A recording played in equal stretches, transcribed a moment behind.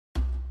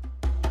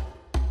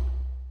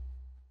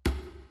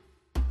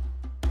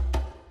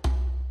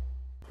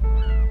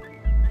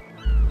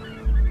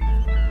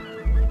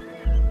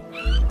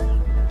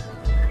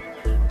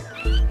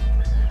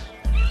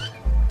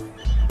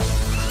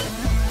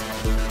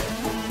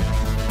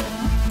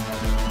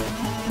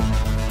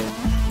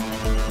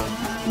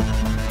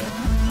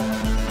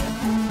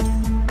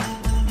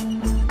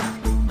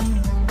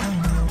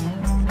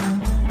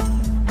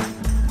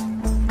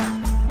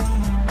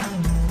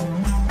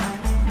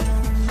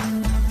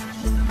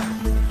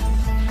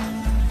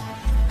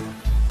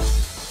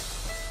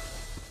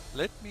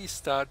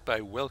start by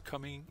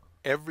welcoming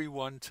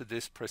everyone to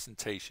this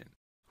presentation.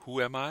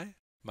 Who am I?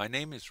 My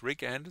name is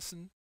Rick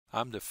Anderson.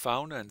 I'm the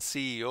founder and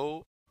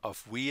CEO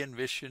of We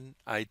Envision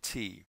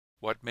IT.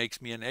 What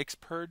makes me an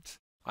expert?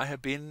 I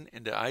have been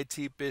in the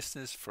IT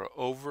business for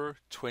over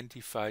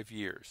 25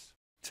 years.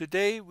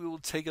 Today we will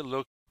take a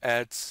look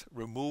at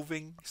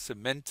removing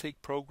Symantec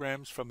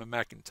programs from a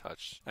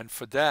Macintosh. And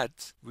for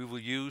that, we will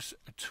use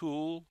a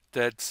tool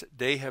that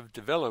they have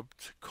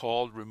developed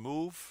called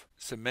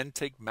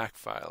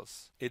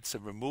RemoveSymantecMacFiles. It's a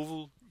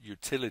removal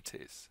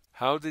utilities.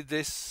 How did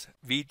this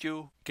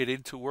video get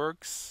into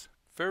works?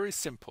 Very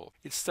simple.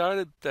 It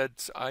started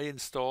that I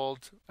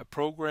installed a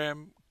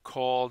program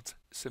called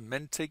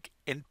Symantec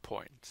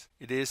Endpoint.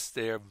 It is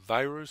their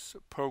virus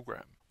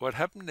program. What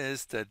happened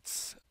is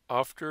that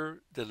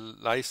after the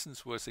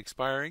license was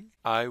expiring,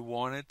 I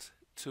wanted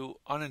to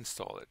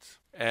uninstall it,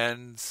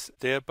 and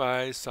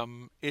thereby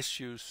some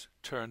issues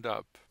turned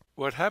up.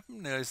 What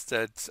happened is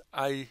that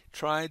I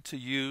tried to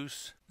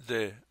use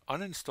the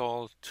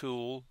uninstall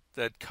tool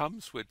that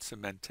comes with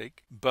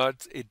Symantec,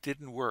 but it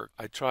didn't work.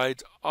 I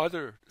tried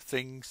other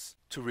things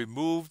to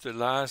remove the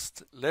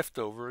last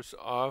leftovers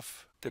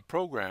of the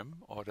program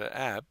or the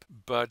app,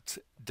 but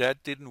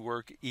that didn't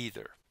work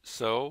either.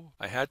 So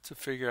I had to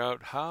figure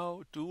out,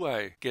 how do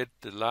I get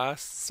the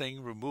last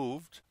thing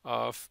removed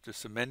of the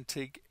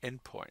Symantec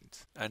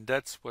endpoint? And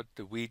that's what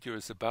the video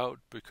is about,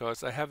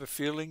 because I have a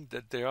feeling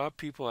that there are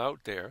people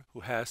out there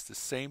who has the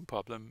same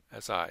problem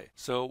as I.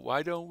 So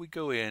why don't we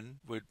go in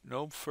with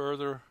no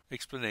further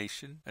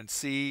explanation and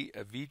see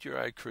a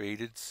video I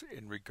created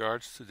in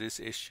regards to this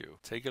issue.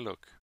 Take a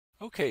look.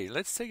 Okay,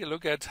 let's take a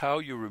look at how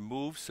you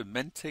remove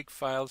Symantec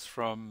files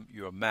from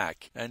your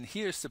Mac. And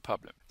here's the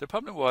problem. The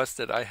problem was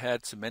that I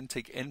had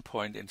Symantec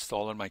Endpoint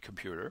installed on my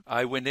computer.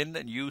 I went in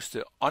and used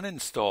the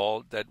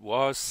uninstall that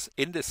was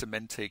in the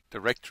Symantec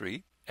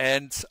directory,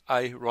 and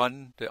I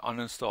run the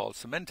uninstall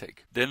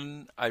Symantec.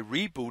 Then I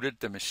rebooted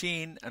the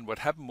machine, and what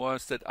happened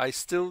was that I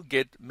still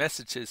get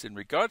messages in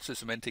regards to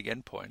Symantec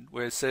Endpoint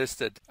where it says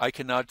that I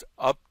cannot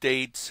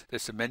update the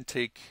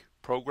Symantec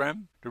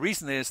program. The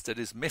reason is that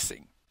it's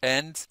missing.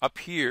 And up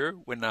here,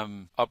 when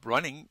I'm up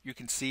running, you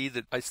can see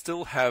that I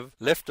still have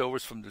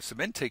leftovers from the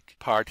Symantec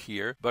part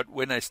here, but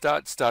when I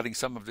starting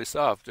some of this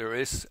off, there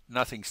is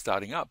nothing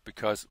starting up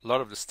because a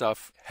lot of the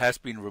stuff has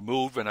been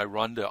removed when I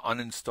run the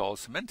uninstall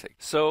Symantec.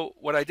 So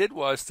what I did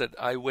was that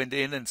I went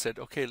in and said,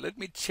 okay, let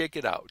me check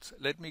it out.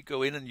 Let me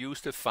go in and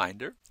use the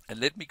Finder, and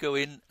let me go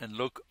in and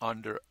look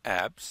under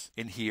apps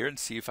in here and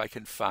see if I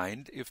can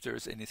find if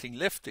there's anything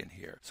left in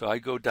here. So I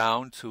go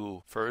down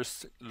to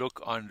first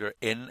look under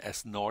N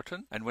as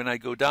Norton, and when I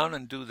go down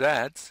and do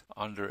that,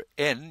 under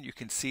N, you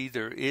can see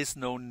there is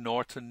no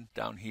Norton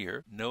down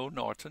here, no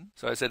Norton.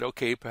 So I said,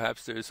 okay,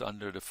 perhaps there's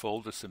under the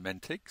folder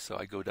Symantec. So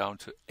I go down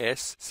to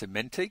S,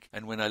 Symantec,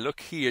 and when I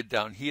look here,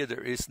 down here,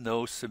 there is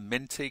no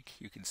Symantec.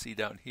 You can see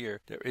down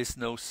here, there is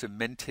no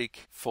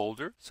Symantec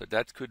folder. So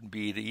that couldn't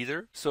be it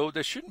either. So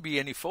there shouldn't be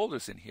any folders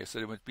in here, so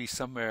there must be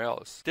somewhere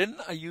else. Then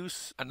I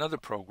use another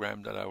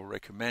program that I will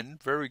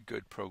recommend, very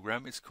good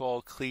program. It's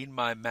called Clean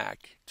My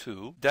Mac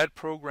 2. That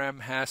program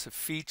has a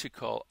feature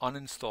called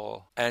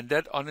uninstall, and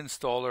that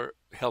uninstaller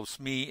helps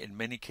me in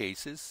many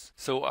cases.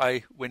 So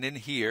I went in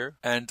here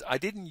and I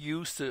didn't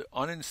use the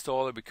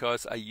uninstaller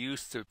because I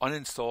used the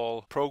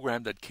uninstall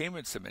program that came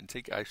with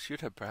Symantec. I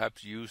should have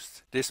perhaps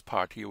used this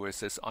part here where it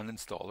says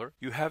uninstaller.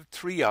 You have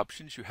three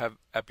options. You have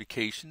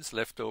applications,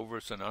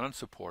 leftovers, and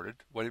unsupported.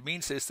 What it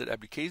means is that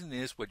application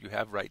is what you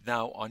have right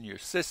now on your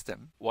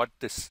system, what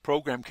this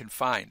program can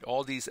find.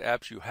 All these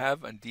apps you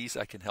have, and these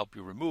I can help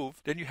you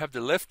remove. Then you have the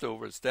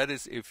leftovers. That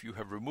is if you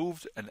have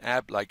removed an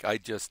app like I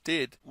just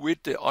did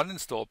with the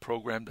uninstall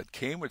program that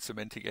came with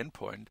Symantec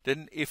Endpoint.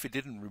 Then if it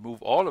didn't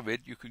remove all of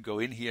it, you can go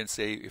in here and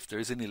say if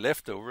there's any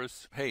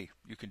leftovers, hey,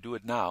 you can do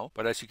it now.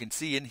 But as you can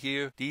see in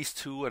here, these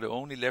two are the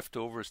only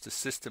leftovers the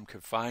system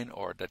can find,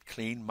 or that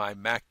Clean My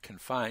Mac can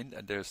find,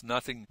 and there's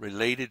nothing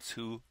related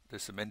to the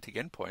Symantec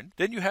Endpoint.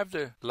 Then you have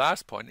the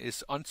last point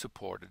is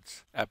unsupported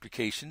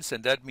applications,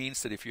 and that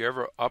means that if you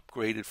ever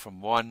upgraded from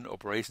one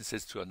operation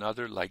system to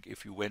another, like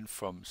if you went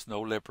from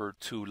Snow Leopard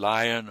to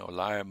Lion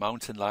or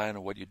Mountain Lion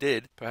or what you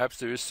did, perhaps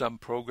there is some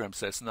programs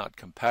that's not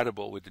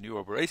compatible with the new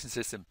operation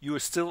system, you are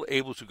still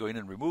able to go in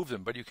and remove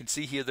them. But you can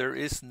see here there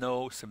is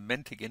no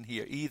Symantec in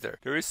here either.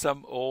 There is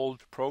some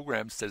old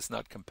programs that's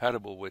not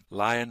compatible with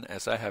Lion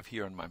as I have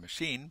here on my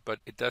machine, but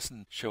it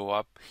doesn't show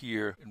up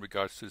here in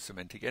regards to the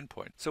Symantec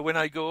Endpoint. So when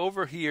I go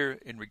over here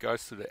in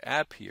regards to the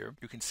app here,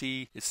 you can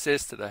see it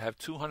says that I have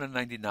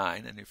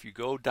 299, and if you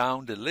go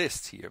down the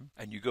list here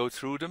and you go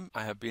through them,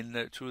 I have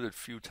been through it a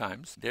few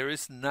times, there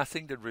is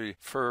nothing that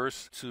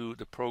refers to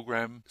the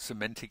program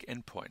Symantec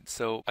Endpoint.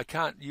 So I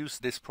can't use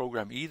this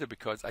program either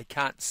because I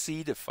can't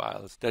see the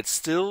files that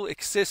still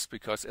exist,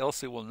 because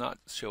else it will not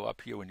show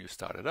up here when you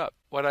start it up.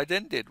 what I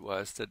then did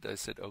was that I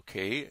said,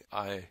 okay,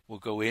 I will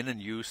go in and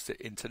use the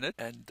internet,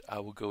 and I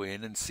will go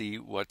in and see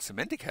what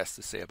Symantec has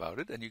to say about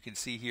it. And you can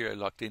see here I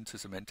logged into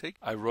Symantec.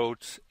 I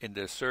wrote in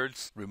the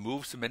search,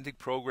 remove Symantec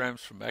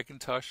programs from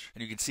Macintosh,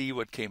 and you can see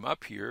what came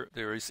up here.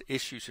 There is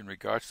issues in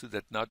regards to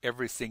that not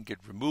everything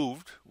get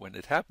removed when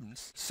it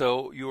happens.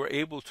 So you are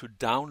able to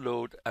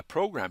download a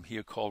program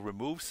here called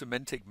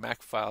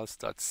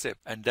RemoveSymantecMacFiles.zip,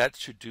 and that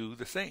should do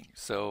the thing.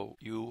 So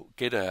you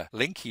get a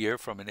link here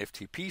from an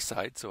FTP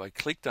site. So I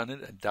clicked on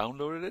it and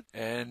downloaded it,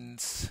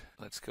 and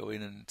let's go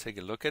in and take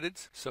a look at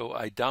it. So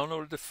I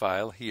downloaded the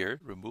file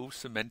here,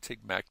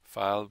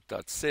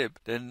 RemoveSymantecMacFile.zip.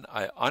 Then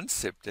I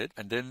unzipped it,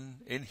 and then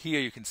in here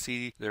you can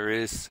see there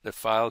is the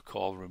file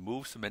called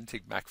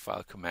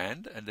RemoveSymantecMacFile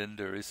command, and then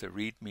there is a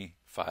README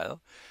file.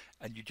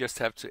 And you just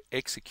have to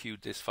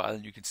execute this file,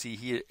 and you can see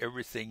here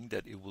everything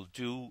that it will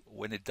do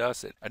when it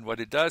does it. And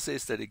what it does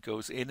is that it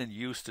goes in and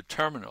uses the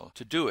terminal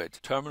to do it.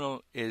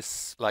 Terminal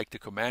is like the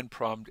command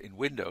prompt in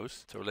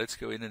Windows. So let's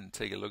go in and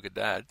take a look at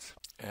that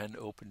and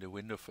open the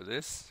window for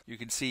this. You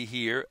can see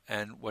here,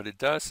 and what it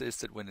does is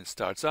that when it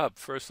starts up,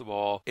 first of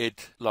all,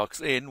 it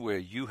logs in where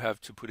you have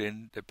to put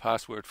in the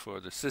password for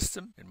the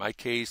system. In my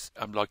case,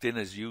 I'm logged in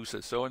as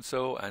user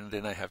so-and-so, and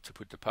then I have to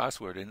put the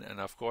password in, and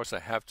of course I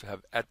have to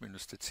have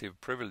administrative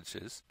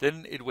privileges.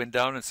 Then it went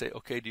down and say,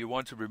 okay, do you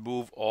want to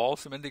remove all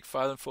Symantec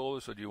file and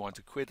folders, or do you want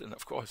to quit? And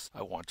of course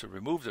I want to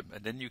remove them.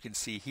 And then you can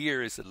see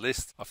here is a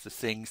list of the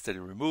things that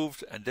it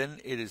removed, and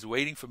then it is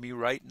waiting for me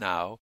right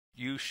now.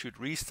 You should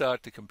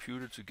restart the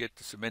computer to get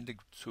the Symantec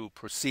to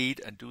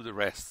proceed and do the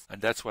rest. And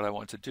that's what I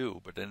want to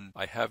do. But then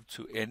I have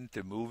to end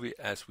the movie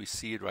as we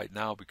see it right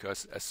now,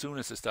 because as soon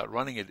as I start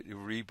running it, it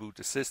will reboot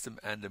the system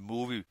and the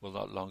movie will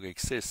not longer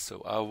exist.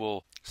 So I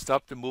will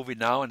stop the movie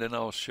now, and then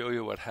I'll show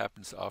you what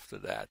happens after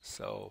that.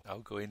 So I'll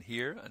go in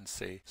here and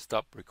say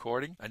stop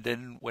recording. And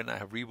then when I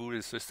have rebooted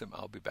the system,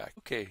 I'll be back.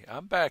 Okay,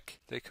 I'm back.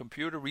 The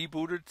computer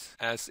rebooted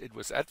as it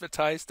was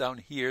advertised down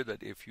here,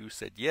 that if you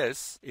said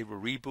yes, it will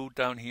reboot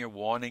down here,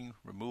 warning,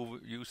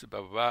 remove user,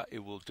 blah, blah, blah.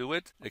 It will do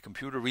it. The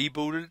computer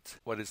rebooted.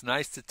 What is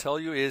nice to tell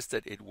you is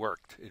that it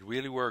worked. It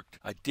really worked.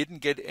 I didn't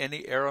get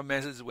any error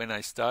messages when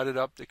I started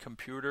up the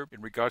computer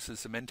in regards to the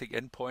Symantec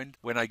endpoint.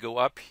 When I go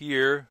up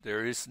here,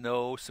 there is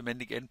no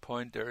Symantec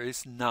endpoint. There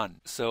is none.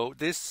 So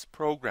this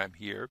program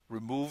here,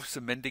 remove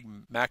Symantec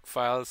Mac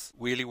files,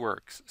 really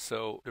works.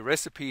 So the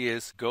recipe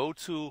is go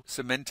to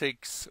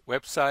Symantec's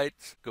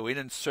website, go in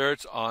and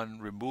search on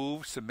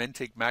remove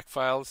Symantec Mac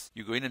files.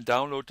 You go in and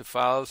download the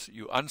files,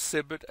 you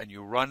unzip it, and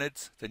you run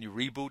it, then you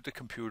reboot the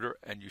computer,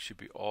 and you should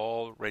be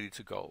all ready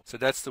to go. So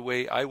that's the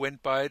way I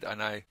went by it, and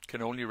I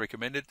can only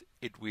recommend it.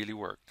 It really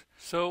worked.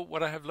 So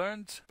what I have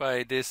learned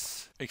by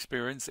this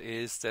experience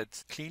is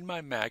that clean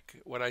my Mac,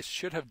 what I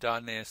should have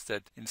done is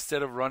that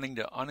instead of running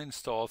the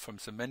uninstall from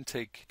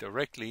Symantec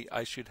directly,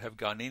 I should have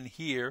gone in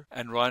here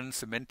and run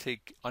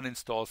Symantec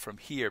uninstall from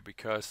here,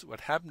 because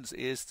what happens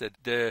is that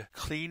the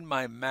clean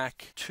my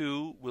Mac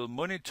 2 will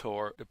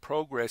monitor the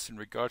progress in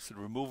regards to the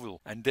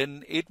removal, and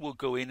then it will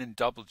go in and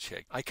double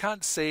check. I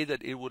can't say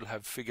that it would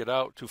have figured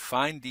out to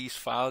find these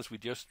files we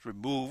just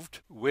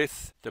removed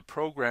with the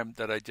program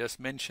that I just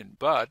mentioned,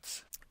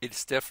 but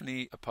it's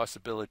definitely a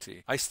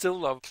possibility. I still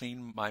love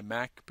Clean My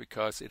Mac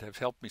because it has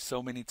helped me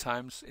so many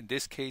times. In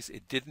this case,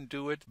 it didn't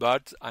do it,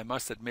 but I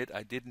must admit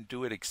I didn't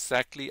do it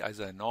exactly as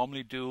I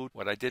normally do.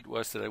 What I did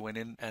was that I went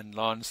in and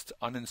launched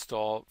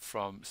uninstall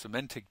from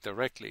Symantec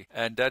directly,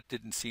 and that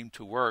didn't seem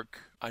to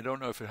work. I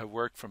don't know if it have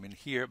worked from in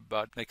here,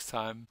 but next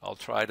time I'll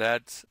try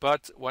that.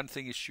 But one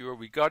thing is sure,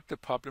 we got the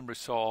problem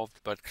resolved,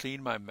 but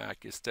Clean My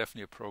Mac is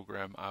definitely a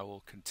program I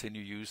will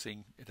continue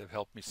using. It have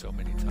helped me so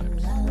many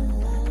times.